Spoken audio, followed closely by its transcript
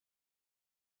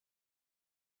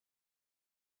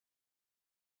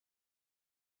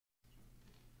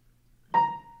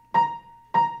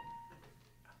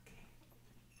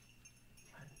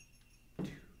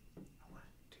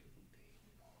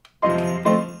Have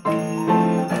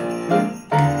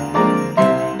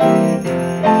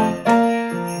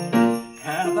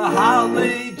a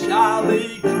holly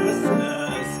jolly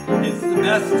Christmas. It's the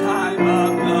best time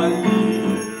of the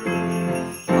year.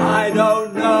 I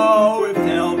don't know if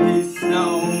there'll be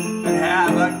snow, but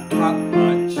have a cup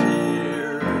of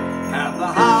cheer. Have a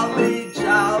holly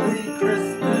jolly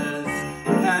Christmas,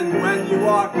 and when you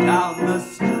walk down the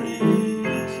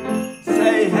street,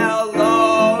 say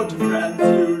hello to friends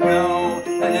you know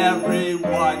and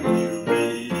everyone you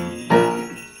meet.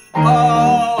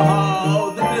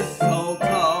 Oh, the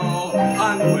mistletoe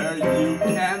hung where you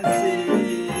can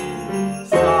see.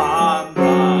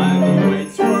 Somebody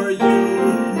waits for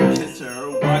you, kiss her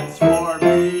once for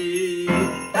me.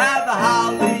 Have a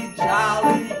holly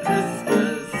jolly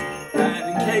Christmas, and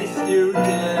in case you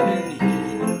didn't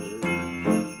hear,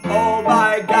 oh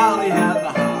my golly, have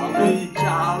a holly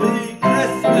jolly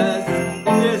Christmas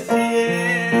this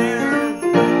year.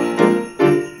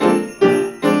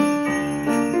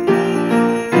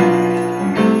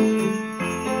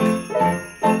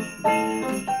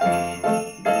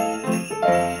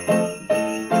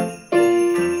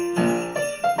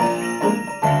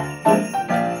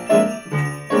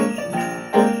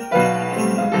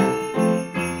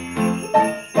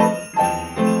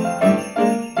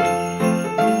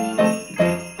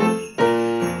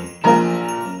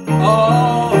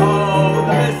 Oh,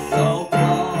 the mistletoe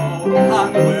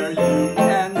hung where you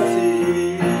can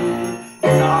see.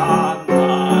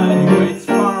 Somebody waits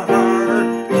for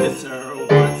her, kiss her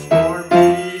once for me.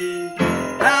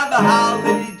 Have a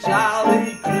holly jolly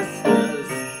Christmas,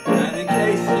 and in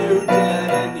case you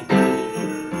didn't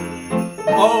hear,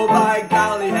 oh my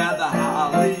golly, have a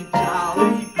holly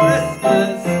jolly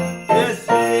Christmas this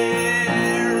year.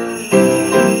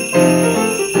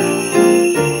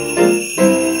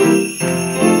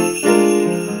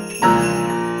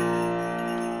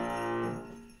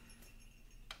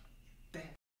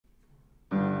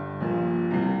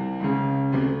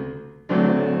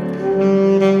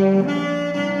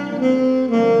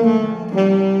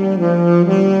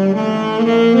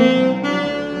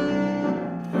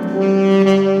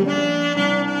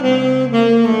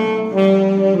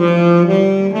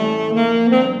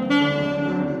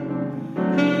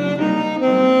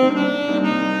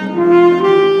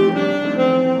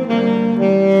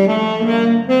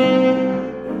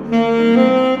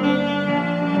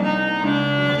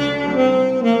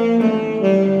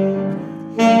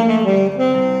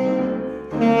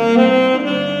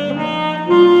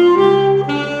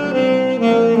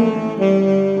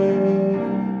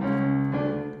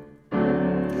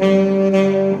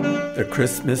 The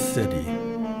Christmas City,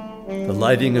 the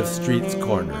lighting of streets'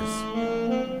 corners.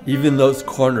 Even those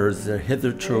corners that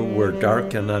hitherto were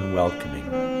dark and unwelcoming,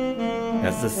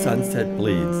 as the sunset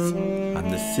bleeds on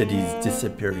the city's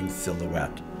disappearing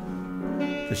silhouette.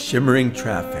 The shimmering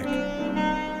traffic,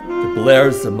 the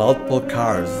blares of multiple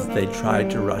cars as they try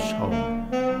to rush home,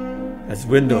 as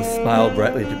windows smile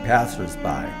brightly to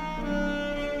passers-by.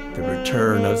 The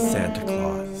return of Santa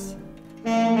Claus.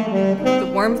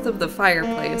 The warmth of the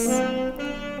fireplace,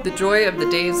 the joy of the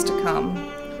days to come,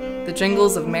 the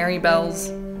jingles of merry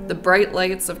bells, the bright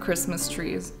lights of Christmas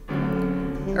trees.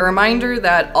 A reminder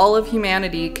that all of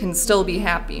humanity can still be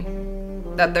happy,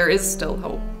 that there is still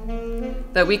hope,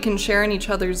 that we can share in each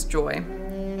other's joy,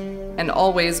 and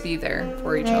always be there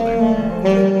for each other.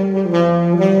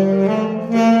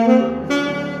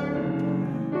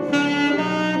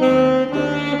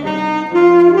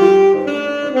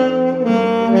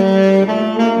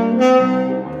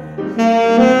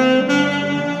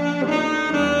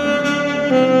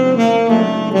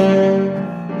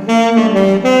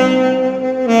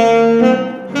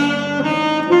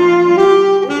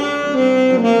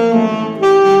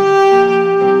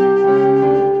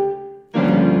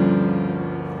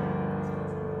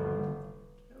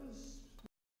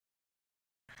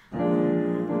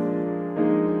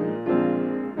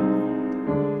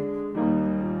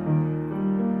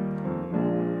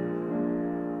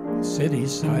 City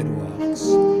sidewalks,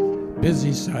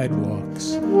 busy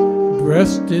sidewalks,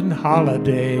 dressed in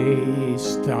holiday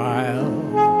style.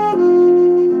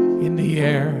 In the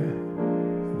air,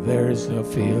 there's a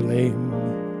feeling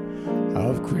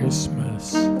of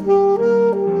Christmas.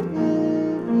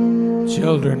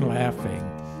 Children laughing,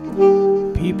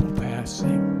 people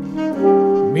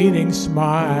passing, meeting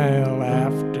smile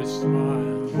after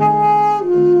smile.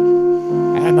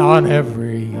 And on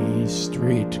every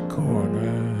street corner,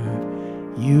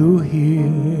 you hear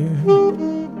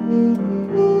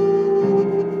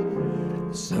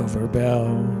silver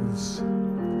bells,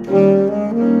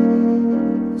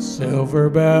 silver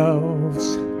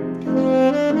bells,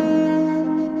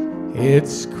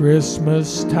 It's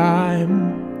Christmas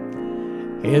time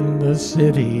in the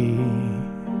city.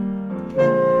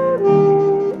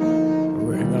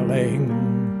 Ring-a-ling,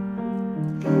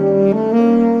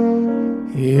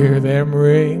 hear them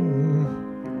ring.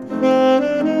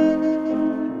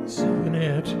 Soon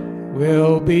it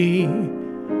will be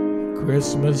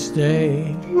Christmas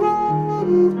Day.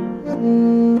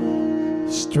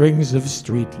 Strings of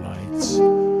streetlights,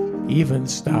 even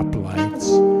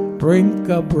stoplights, blink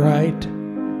a bright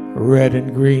red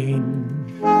and green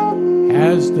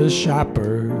as the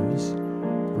shoppers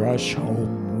rush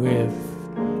home with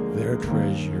their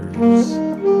treasures.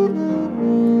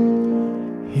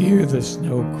 Hear the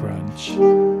snow crunch,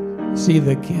 see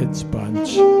the kids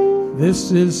bunch.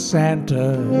 This is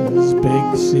Santa's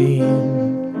big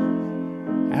scene.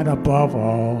 And above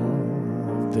all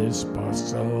this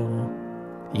bustle,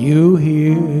 you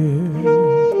hear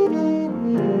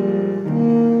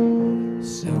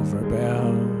silver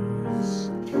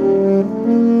bells,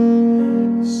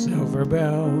 silver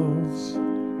bells.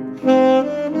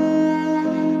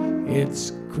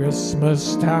 It's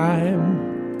Christmas time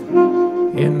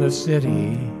in the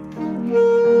city.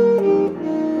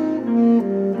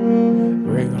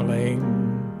 Ring-a-ling,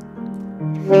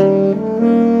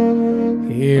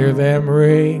 hear them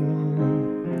ring.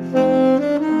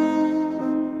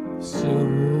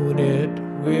 Soon it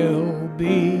will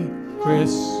be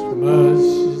Christmas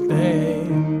Day.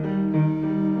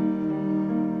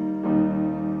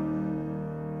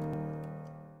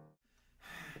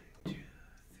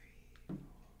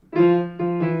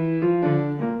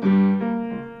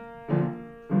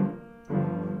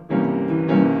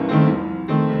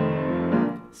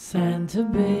 Santa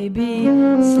baby,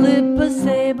 slip a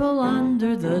sable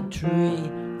under the tree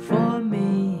for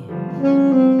me.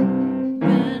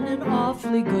 Been an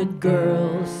awfully good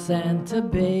girl, Santa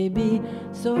baby,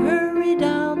 so hurry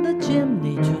down the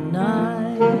chimney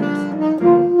tonight.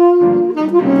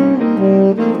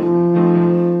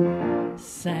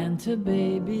 Santa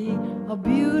baby, a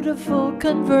beautiful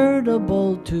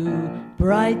convertible to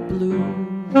bright blue.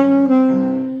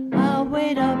 I'll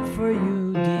wait up for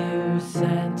you, dear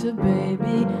Santa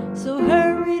baby, so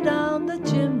hurry down the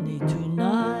chimney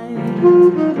tonight.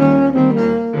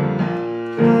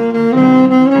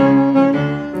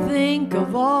 Think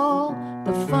of all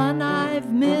the fun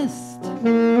I've missed.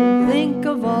 Think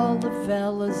of all the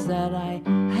fellas that I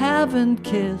haven't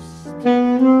kissed.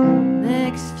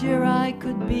 Next year I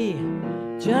could be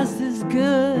just as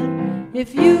good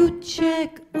if you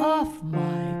check off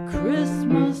my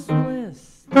Christmas list.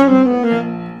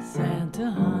 Santa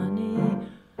honey,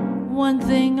 one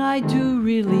thing I do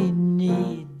really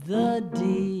need, the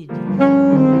deed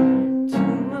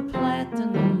to a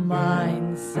platinum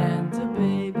mine. Santa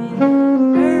baby,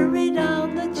 hurry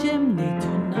down the chimney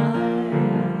tonight.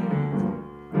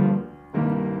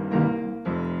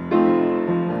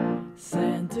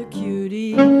 Santa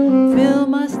cutie, fill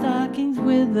my stockings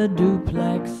with a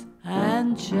duplex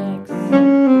and checks.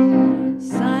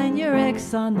 Sign your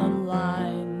X on the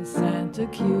line, Santa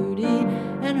cutie,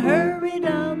 and hurry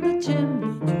down the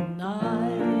chimney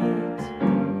tonight.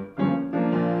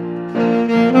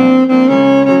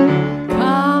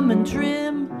 Come and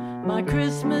trim my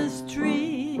Christmas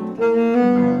tree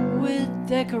with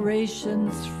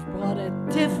decorations bought at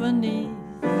Tiffany's.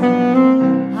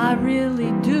 I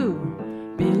really do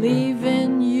believe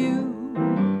in you.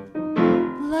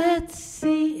 Let's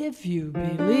see if you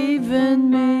believe in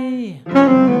me.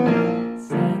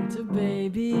 Santa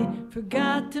baby,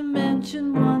 forgot to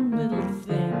mention one little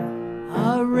thing,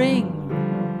 a ring.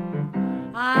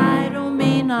 I don't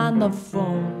mean on the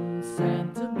phone,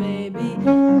 Santa baby,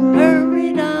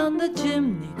 hurry down the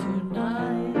chimney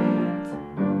tonight.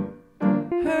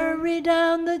 Hurry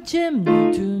down the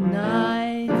chimney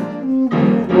tonight.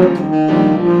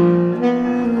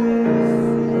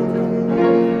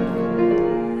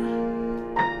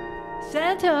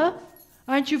 Santa,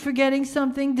 aren't you forgetting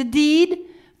something? The deed?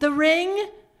 The ring?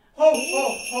 Ho,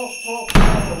 ho, ho, ho,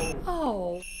 ho.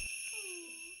 Oh.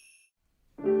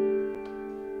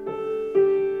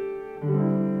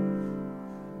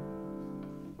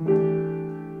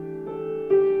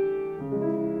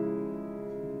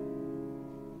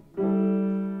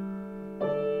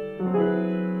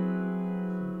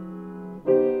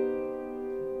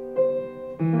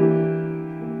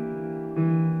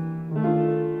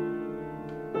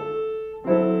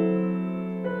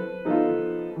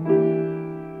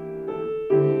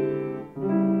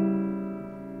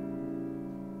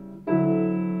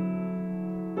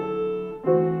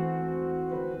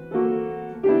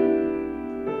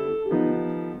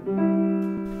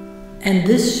 And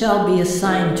this shall be a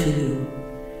sign to you.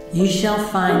 Ye shall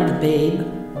find the babe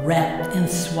wrapped in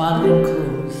swaddling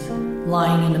clothes,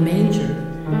 lying in a manger.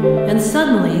 And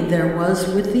suddenly there was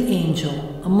with the angel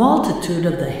a multitude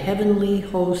of the heavenly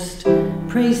host,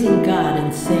 praising God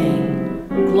and saying,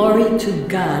 Glory to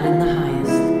God in the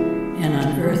highest, and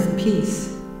on earth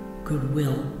peace,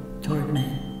 goodwill toward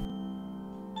men.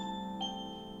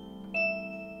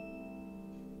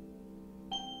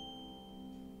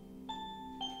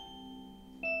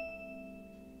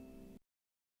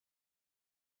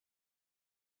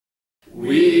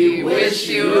 We wish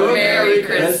you a Merry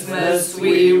Christmas.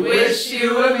 We wish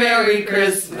you a Merry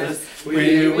Christmas.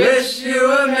 We wish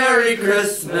you a Merry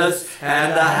Christmas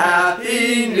and a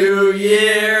Happy New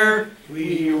Year.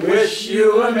 We wish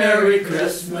you a Merry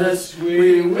Christmas.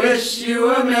 We wish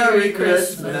you a Merry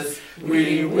Christmas.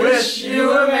 We wish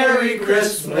you a Merry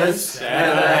Christmas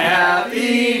and a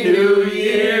Happy New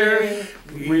Year.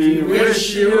 We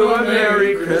wish you a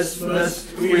Merry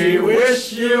Christmas. We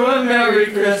wish you a Merry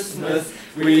Christmas.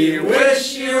 We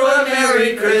wish you a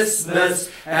Merry Christmas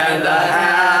and a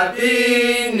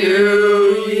Happy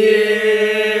New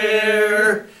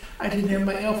Year. I didn't have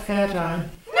my elf hat on.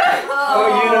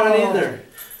 Oh, you don't either.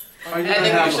 Oh, you I don't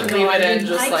think have we should one. leave it in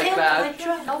just like that.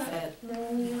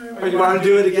 Oh, you want to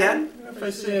do it again? If I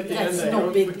say at the That's end, no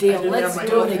I big deal. didn't Let's have my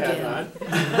do it elf hat again.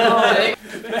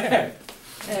 on.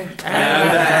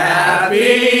 And a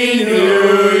Happy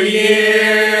New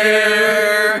Year.